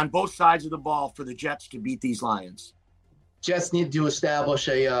on both sides of the ball for the Jets to beat these Lions? Jets need to establish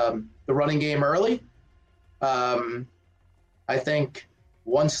the running game early. I think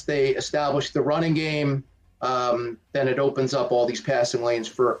once they establish the running game, then it opens up all these passing lanes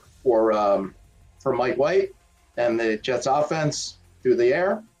for Mike White and the Jets offense through the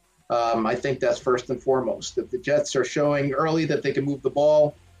air. I think that's first and foremost. If the Jets are showing early that they can move the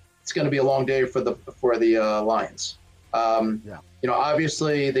ball, it's going to be a long day for the Lions.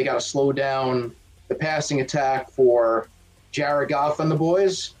 Obviously they got to slow down the passing attack for Jared Goff and the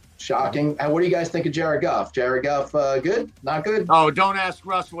boys. Shocking. What do you guys think of Jared Goff? Jared Goff, good? Not good? Oh, don't ask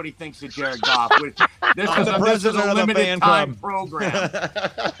Russ what he thinks of Jared Goff. This is a limited time program.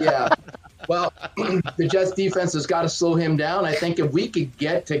 Yeah. Well, the Jets defense has got to slow him down. I think if we could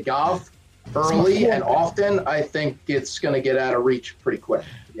get to Goff early and often, I think it's going to get out of reach pretty quick,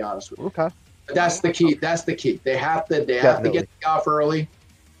 to be honest with you. Okay. But that's the key. That's the key. They have to get to Goff early.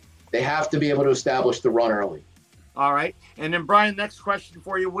 They have to be able to establish the run early. All right. And then, Brian, next question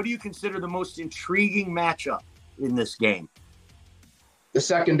for you. What do you consider the most intriguing matchup in this game? The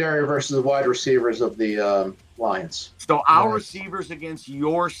secondary versus the wide receivers of the Lions. So our receivers against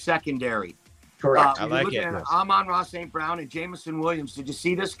your secondary. Correct. I like it. Amon-Ra St. Brown and Jameson Williams. Did you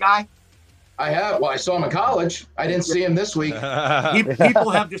see this guy? I have. Well, I saw him in college. I didn't see him this week. People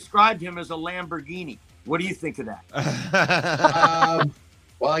have described him as a Lamborghini. What do you think of that?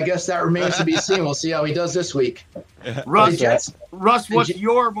 Well, I guess that remains to be seen. We'll see how he does this week. Russ, what's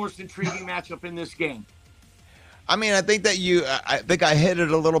your most intriguing matchup in this game? I mean, I think that I think I hit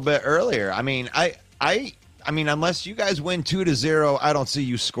it a little bit earlier. I mean, I mean, unless you guys win 2-0, I don't see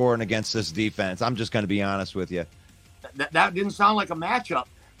you scoring against this defense. I'm just going to be honest with you. That didn't sound like a matchup.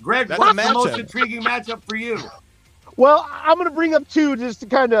 Greg, what's the most intriguing matchup for you? Well, I'm going to bring up two just to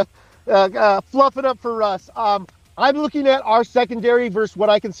kind of fluff it up for Russ. I'm looking at our secondary versus what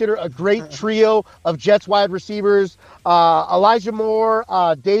I consider a great trio of Jets wide receivers, Elijah Moore,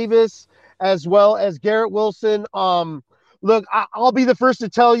 Davis, as well as Garrett Wilson. Look, I'll be the first to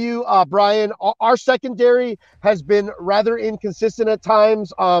tell you, Brian, our secondary has been rather inconsistent at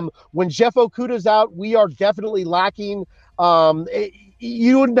times. When Jeff Okudah's out, we are definitely lacking.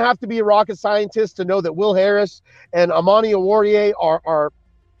 You wouldn't have to be a rocket scientist to know that Will Harris and Amani Oruwariye are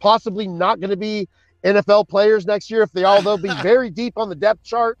possibly not going to be NFL players next year. If they are, they'll be very deep on the depth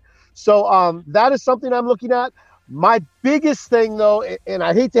chart. So that is something I'm looking at. My biggest thing, though, and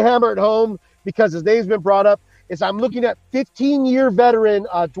I hate to hammer it home because his name's been brought up, is I'm looking at 15-year veteran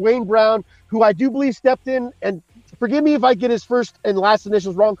Dwayne Brown, who I do believe stepped in, and forgive me if I get his first and last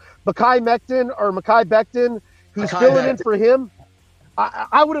initials wrong, Mekhi Becton, who's filling in for him.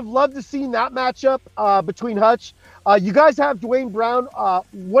 I would have loved to seen that matchup between Hutch. You guys have Dwayne Brown.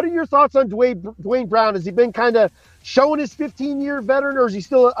 What are your thoughts on Dwayne Brown? Has he been kind of showing his 15-year veteran, or is he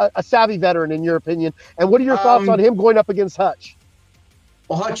still a savvy veteran in your opinion? And what are your thoughts on him going up against Hutch?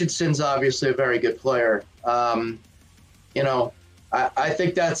 Well, Hutchinson's obviously a very good player. I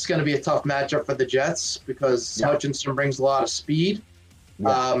think that's going to be a tough matchup for the Jets because Hutchinson brings a lot of speed.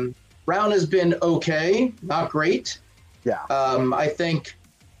 Yeah. Brown has been okay, not great. Yeah. I think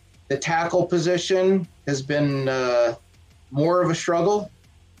the tackle position has been more of a struggle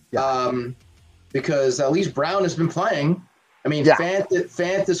because at least Brown has been playing. I mean,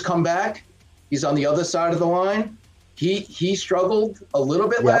 Fant has come back. He's on the other side of the line. He struggled a little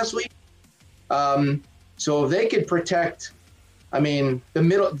bit last week. So if they could protect, it's the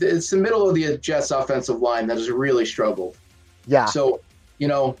middle of the Jets offensive line that has really struggled. Yeah. So,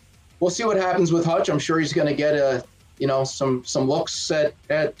 we'll see what happens with Hutch. I'm sure he's going to get some looks at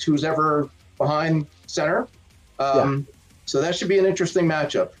who's ever behind center. So that should be an interesting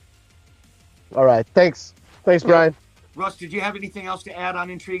matchup. All right. Thanks, Brian. Russ, did you have anything else to add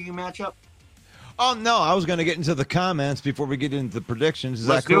on intriguing matchup? Oh, no, I was going to get into the comments before we get into the predictions. Is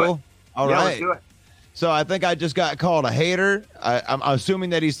Let's that cool? All right. Let's do it. So I think I just got called a hater. I'm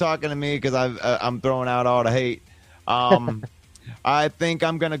assuming that he's talking to me because I'm throwing out all the hate. I think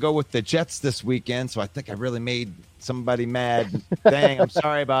I'm going to go with the Jets this weekend, so I think I really made somebody mad. Dang, I'm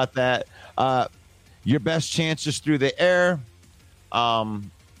sorry about that. Your best chance is through the air.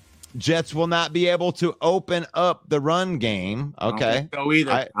 Jets will not be able to open up the run game. Okay. I don't think so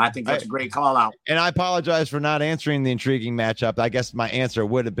either. I think that's a great call out. And I apologize for not answering the intriguing matchup. I guess my answer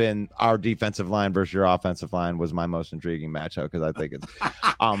would have been our defensive line versus your offensive line was my most intriguing matchup because I think it's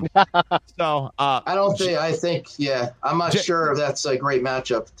I'm not sure if that's a great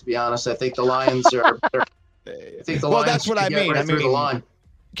matchup, to be honest. I think the Lions are that's what I mean. Right through the line.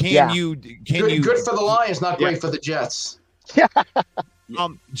 Can you good for the Lions, not great for the Jets. I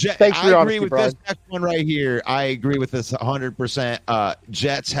agree with this next one right here. I agree with this 100%.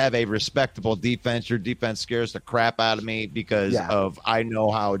 Jets have a respectable defense. Your defense scares the crap out of me because of I know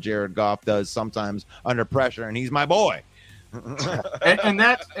how Jared Goff does sometimes under pressure, and he's my boy. and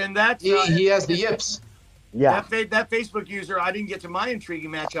that's he has the yips. Yeah, that Facebook user. I didn't get to my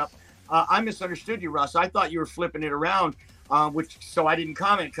intriguing matchup. I misunderstood you, Russ. I thought you were flipping it around, so I didn't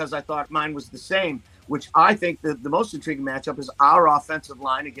comment because I thought mine was the same. Which I think the most intriguing matchup is our offensive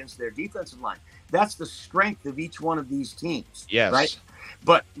line against their defensive line. That's the strength of each one of these teams. Yes. Right?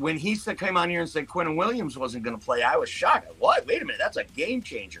 But when he came on here and said Quentin Williams wasn't going to play, I was shocked. What? Wait a minute. That's a game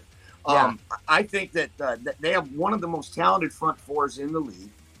changer. I think that they have one of the most talented front fours in the league.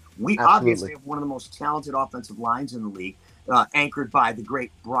 We obviously have one of the most talented offensive lines in the league, anchored by the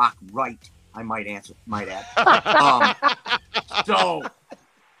great Brock Wright, I might add. So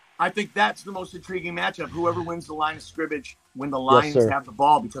I think that's the most intriguing matchup. Whoever wins the line of scrimmage when the Lions have the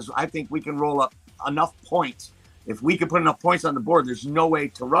ball, because I think we can roll up enough points. If we can put enough points on the board, there's no way,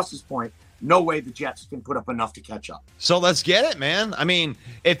 to Russ's point, no way the Jets can put up enough to catch up. So let's get it, man. I mean,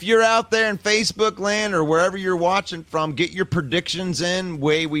 if you're out there in Facebook land or wherever you're watching from, get your predictions in.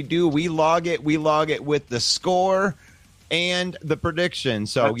 Way we do, we log it with the score and the prediction.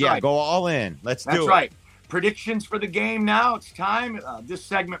 So go all in. Let's do it. That's right. Predictions for the game now. It's time. This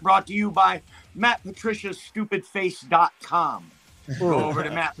segment brought to you by MattPatriciaStupidFace.com. Go over to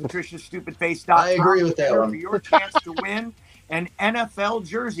MattPatriciaStupidFace.com. I agree with that one. For your chance to win an NFL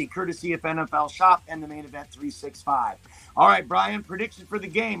jersey, courtesy of NFL Shop and the Main Event 365. All right, Brian, prediction for the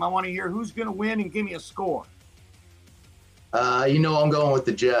game. I want to hear who's going to win and give me a score. I'm going with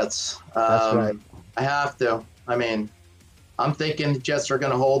the Jets. That's right. I have to. I'm thinking the Jets are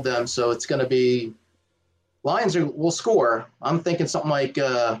going to hold them, so it's going to be Lions will score. I'm thinking something like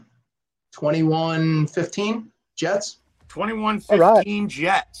 21-15 Jets. 21-15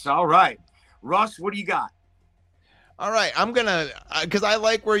 Jets. All right. Russ, what do you got? All right, I'm gonna because I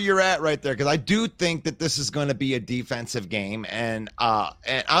like where you're at right there because I do think that this is going to be a defensive game, and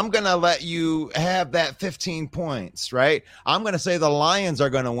I'm gonna let you have that 15 points. Right, I'm gonna say the Lions are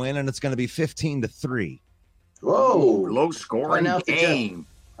going to win, and it's going to be 15-3. Whoa, low scoring game.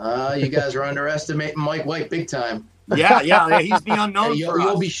 You guys are underestimating Mike White big time. Yeah, he's the unknown.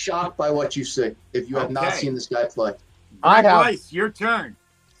 You'll be shocked by what you see if you have not seen this guy play. Bryce, your turn.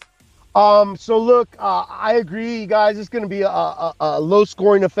 So look, I agree, you guys. It's going to be a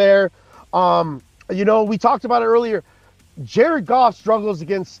low-scoring affair. We talked about it earlier. Jared Goff struggles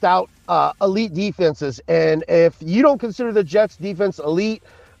against stout, elite defenses, and if you don't consider the Jets' defense elite,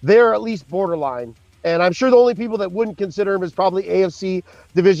 they're at least borderline. And I'm sure the only people that wouldn't consider him is probably AFC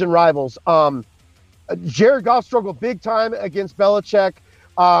division rivals. Jared Goff struggled big time against Belichick.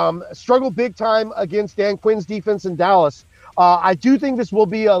 Struggled big time against Dan Quinn's defense in Dallas. I do think this will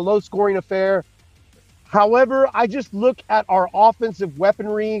be a low-scoring affair. However, I just look at our offensive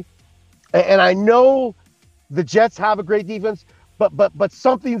weaponry, and I know the Jets have a great defense, but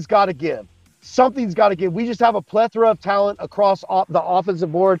something's got to give. Something's got to give. We just have a plethora of talent across the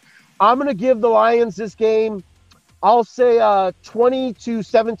offensive board. I'm going to give the Lions this game, I'll say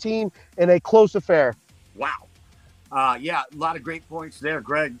 20-17 in a close affair. Wow. Yeah, a lot of great points there,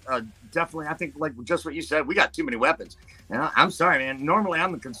 Greg. Definitely, I think, like just what you said, we got too many weapons. And I'm sorry, man. Normally,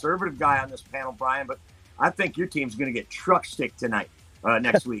 I'm the conservative guy on this panel, Brian, but I think your team's going to get truck stick tonight,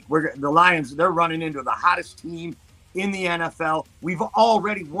 next week. The Lions, they're running into the hottest team in the NFL. We've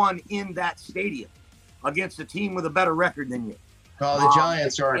already won in that stadium against a team with a better record than you. Well, the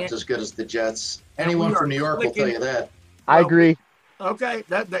Giants aren't as good as the Jets. Anyone from New York will tell you that. I agree. Okay,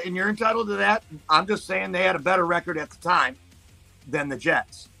 and you're entitled to that. I'm just saying they had a better record at the time than the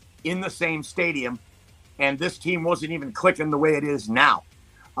Jets in the same stadium, and this team wasn't even clicking the way it is now.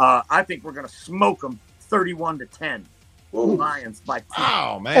 I think we're going to smoke them 31-10. Lions by 10.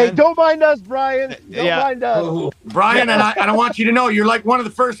 Oh, man. Hey, don't mind us, Brian. Don't mind us. Ooh. Brian, and I want you to know you're like one of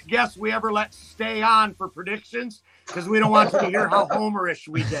the first guests we ever let stay on for predictions because we don't want you to hear how homerish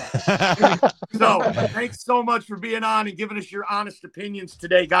we get. So thanks so much for being on and giving us your honest opinions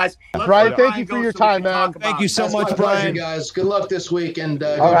today, guys. Brian, thank you for your time, man. Thank you so much, Brian. Guys, good luck this week, and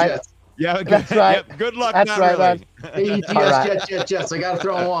go Jets. Yeah, that's right. Yep, good luck. That's not right, really. man. Jets. I got to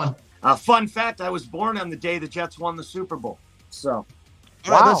throw them on. Fun fact, I was born on the day the Jets won the Super Bowl. So, all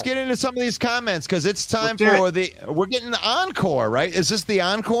right, let's get into some of these comments because it's time we're getting the encore, right? Is this the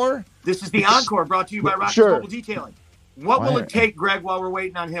encore? This is the encore brought to you by Rock's Mobile Detailing. What will it take, Greg, while we're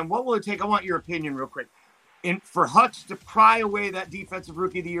waiting on him? What will it take? I want your opinion real quick. For Hutch to pry away that defensive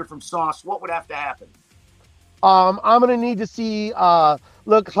rookie of the year from Sauce, what would have to happen? I'm going to need to see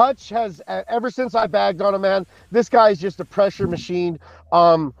look, Hutch has, ever since I bagged on him, man, this guy's just a pressure machine.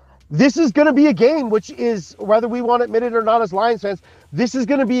 This is going to be a game which is, whether we want to admit it or not as Lions fans, this is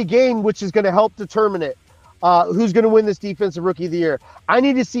going to be a game which is going to help determine it. Who's going to win this defensive rookie of the year. I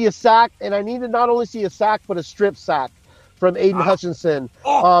need to see a sack, and I need to not only see a sack, but a strip sack from Aiden Hutchinson.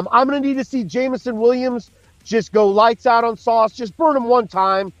 I'm going to need to see Jameson Williams just go lights out on Sauce. Just burn him one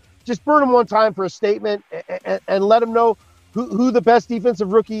time. Just burn him one time for a statement and let him know who the best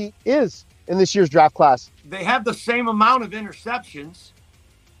defensive rookie is in this year's draft class. They have the same amount of interceptions.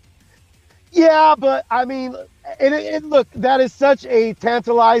 Yeah, but I mean, look, that is such a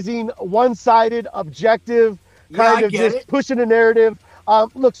tantalizing, one-sided, objective kind of just pushing a narrative.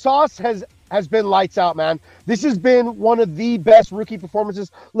 Look, Sauce has been lights out, man. This has been one of the best rookie performances.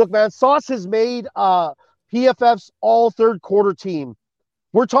 Look, man, Sauce has made PFF's all third quarter team.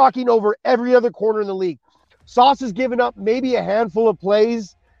 We're talking over every other corner in the league. Sauce has given up maybe a handful of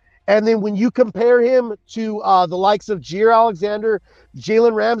plays. And then when you compare him to the likes of Jair Alexander,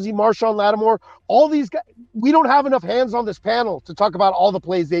 Jalen Ramsey, Marshawn Lattimore, all these guys, we don't have enough hands on this panel to talk about all the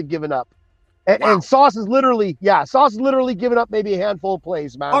plays they've given up. And Sauce is literally given up maybe a handful of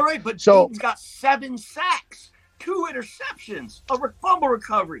plays, man. All right, but Jaden's got 7 sacks, 2 interceptions, a fumble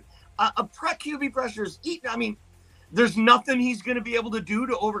recovery, a QB pressures. I mean, there's nothing he's going to be able to do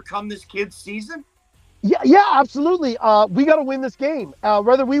to overcome this kid's season. Yeah, absolutely. We got to win this game.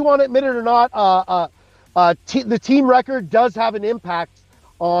 Whether we want to admit it or not, the team record does have an impact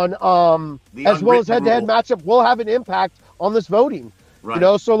on, as well as head-to-head matchup will have an impact on this voting. Right. You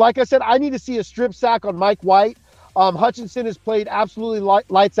know, so like I said, I need to see a strip sack on Mike White. Hutchinson has played absolutely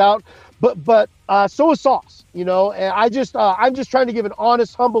lights out, but so is Sauce. You know, and I'm just trying to give an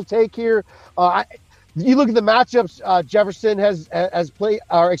honest, humble take here. You look at the matchups Jefferson has played,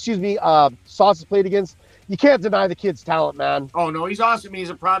 Sauce has played against. You can't deny the kid's talent, man. Oh, no, he's awesome. He's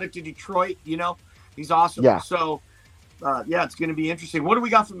a product of Detroit, you know. He's awesome. Yeah. So, it's going to be interesting. What do we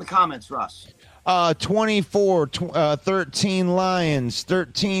got from the comments, Russ? 24-13 Lions,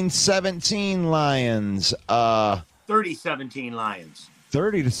 13-17 Lions, 30-17 Lions.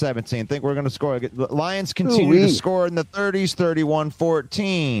 30-17. Think we're going to score. The Lions continue to score in the 30s,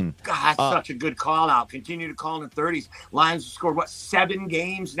 31-14. God, that's such a good call out. Continue to call in the 30s. Lions have scored, 7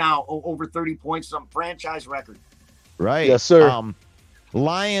 games now, over 30 points, some franchise record. Right. Yes, sir.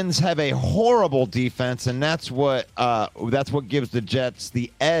 Lions have a horrible defense, and that's what gives the Jets the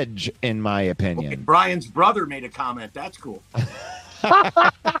edge, in my opinion. Okay, Brian's brother made a comment. That's cool.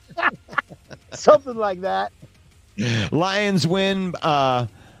 Something like that. Lions win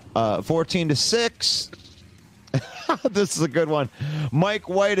 14-6. This is a good one. Mike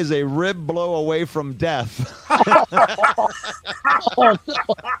White is a rib blow away from death.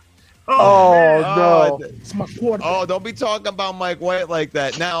 No. It's my quarterback. Oh, don't be talking about Mike White like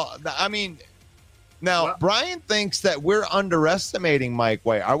that. Now, Brian thinks that we're underestimating Mike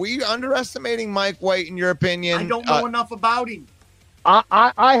White. Are we underestimating Mike White, in your opinion? I don't know enough about him.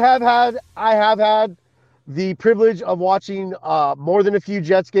 I have had the privilege of watching more than a few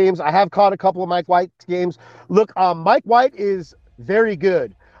Jets games. I have caught a couple of Mike White games. Look, Mike White is very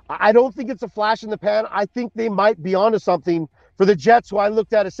good. I don't think it's a flash in the pan. I think they might be onto something for the Jets, who I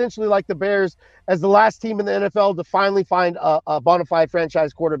looked at essentially like the Bears as the last team in the NFL to finally find a bona fide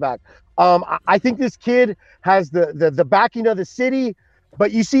franchise quarterback. I think this kid has the backing of the city,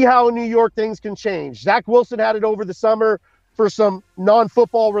 but you see how in New York things can change. Zach Wilson had it over the summer for some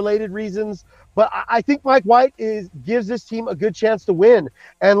non-football related reasons. But I think Mike White gives this team a good chance to win.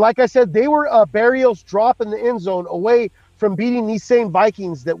 And like I said, they were a Barrios drop in the end zone away from beating these same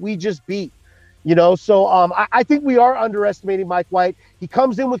Vikings that we just beat. So I think we are underestimating Mike White. He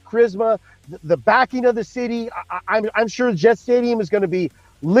comes in with charisma, the backing of the city. I'm sure Jet Stadium is going to be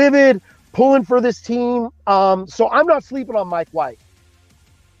livid, pulling for this team. So I'm not sleeping on Mike White.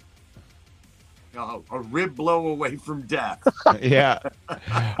 A rib blow away from death. Yeah.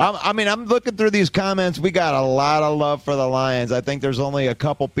 I'm looking through these comments. We got a lot of love for the Lions. I think there's only a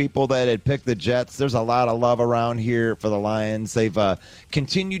couple people that had picked the Jets. There's a lot of love around here for the Lions. They've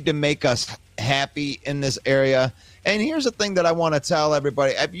continued to make us happy in this area. And here's the thing that I want to tell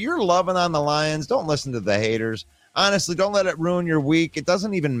everybody. If you're loving on the Lions, don't listen to the haters. Honestly, don't let it ruin your week. It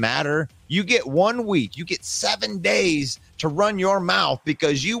doesn't even matter. You get 1 week. You get 7 days to run your mouth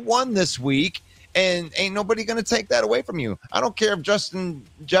because you won this week. And ain't nobody going to take that away from you. I don't care if Justin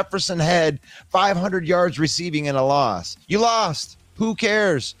Jefferson had 500 yards receiving in a loss. You lost. Who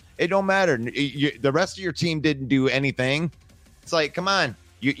cares? It don't matter. The rest of your team didn't do anything. It's like, come on.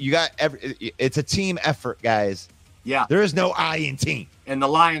 You got it's a team effort, guys. Yeah. There is no I in team. And the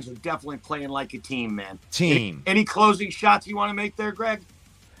Lions are definitely playing like a team, man. Team. Any closing shots you want to make there, Greg?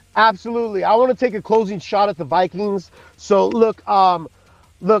 Absolutely. I want to take a closing shot at the Vikings. So look,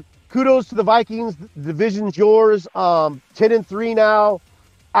 kudos to the Vikings. The division's yours. 10-3 now.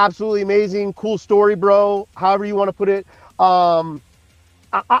 Absolutely amazing. Cool story, bro. However you want to put it.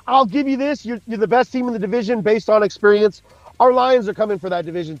 I'll give you this. You're the best team in the division based on experience. Our Lions are coming for that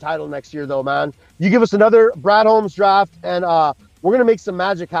division title next year, though, man. You give us another Brad Holmes draft, and we're going to make some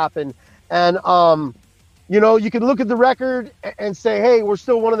magic happen. And, you can look at the record and say, hey, we're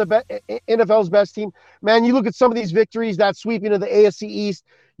still one of the NFL's best team. Man, you look at some of these victories, that sweeping of the AFC East.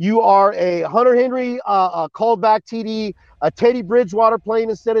 You are a Hunter Henry called back TD, a Teddy Bridgewater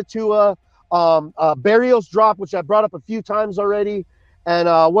playing instead of Tua, Barrios drop, which I brought up a few times already,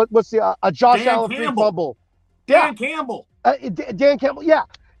 and what's the a Josh Allen free fumble. Dan Campbell. Dan Campbell, yeah.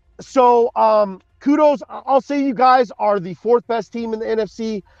 So kudos. I'll say you guys are the 4th best team in the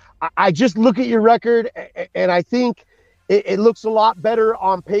NFC. I just look at your record, and I think it looks a lot better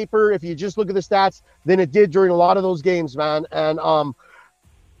on paper if you just look at the stats than it did during a lot of those games, man. And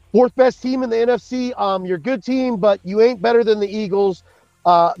 4th best team in the NFC. You're a good team, but you ain't better than the Eagles,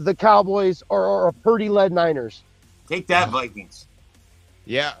 the Cowboys, or a Purdy-led Niners. Take that, Vikings.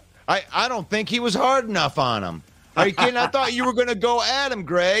 Yeah. I don't think he was hard enough on him. Are you kidding? I thought you were going to go at him,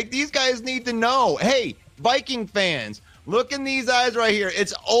 Greg. These guys need to know. Hey, Viking fans, look in these eyes right here.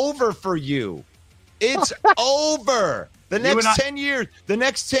 It's over for you. It's over. The next 10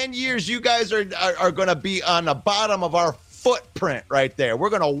 years, you guys are going to be on the bottom of our footprint right there. We're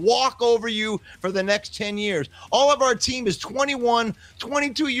going to walk over you for the next 10 years. All of our team is 21,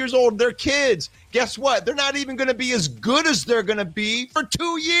 22 years old. They're kids. Guess what? They're not even going to be as good as they're going to be for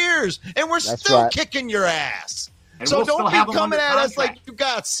 2 years. And we're still kicking your ass. And so we'll don't be coming at us like you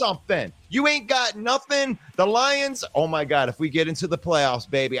got something. You ain't got nothing. The Lions, oh my God, if we get into the playoffs,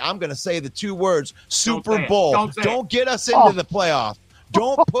 baby, I'm going to say the 2 words, Super Bowl. Don't get us into the playoffs.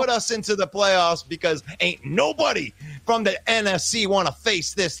 Don't put us into the playoffs because ain't nobody from the NFC want to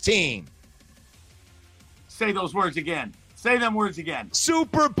face this team. Say those words again. Say them words again.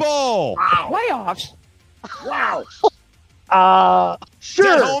 Super Bowl. Wow. Playoffs. Wow. Is that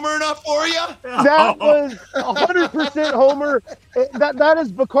Sure. Homer enough for you? That was 100% Homer. That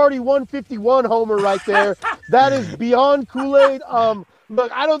is Bacardi 151 Homer right there. That is beyond Kool-Aid. Look,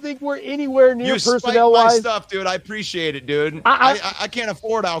 I don't think we're anywhere near You spiked my personnel-wise. stuff, dude. I appreciate it, dude. I- I can't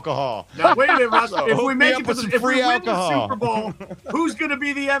afford alcohol. Now, wait a minute, Russ. So, If we hook make me it up to with the, some if we free win the alcohol. Super Bowl, who's going to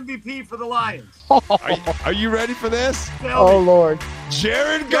be the MVP for the Lions? Are you ready for this? Tell Oh, me. Lord.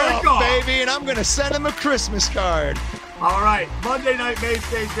 Jared Goff, Goff. baby, and I'm going to send him a Christmas card. All right. Monday Night Main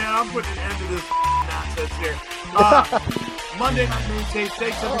Stage down. I'm putting an end to this nonsense here. Monday Night Main Stage.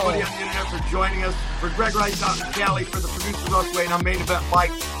 Thanks, everybody on the internet, for joining us. For Greg Rice out in Cali, for the producer, Russ Wayne, I'm Main Event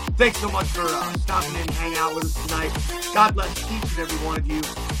Mike. Thanks so much for stopping in and hanging out with us tonight. God bless each and every one of you.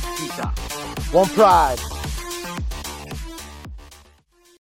 Peace out. One pride.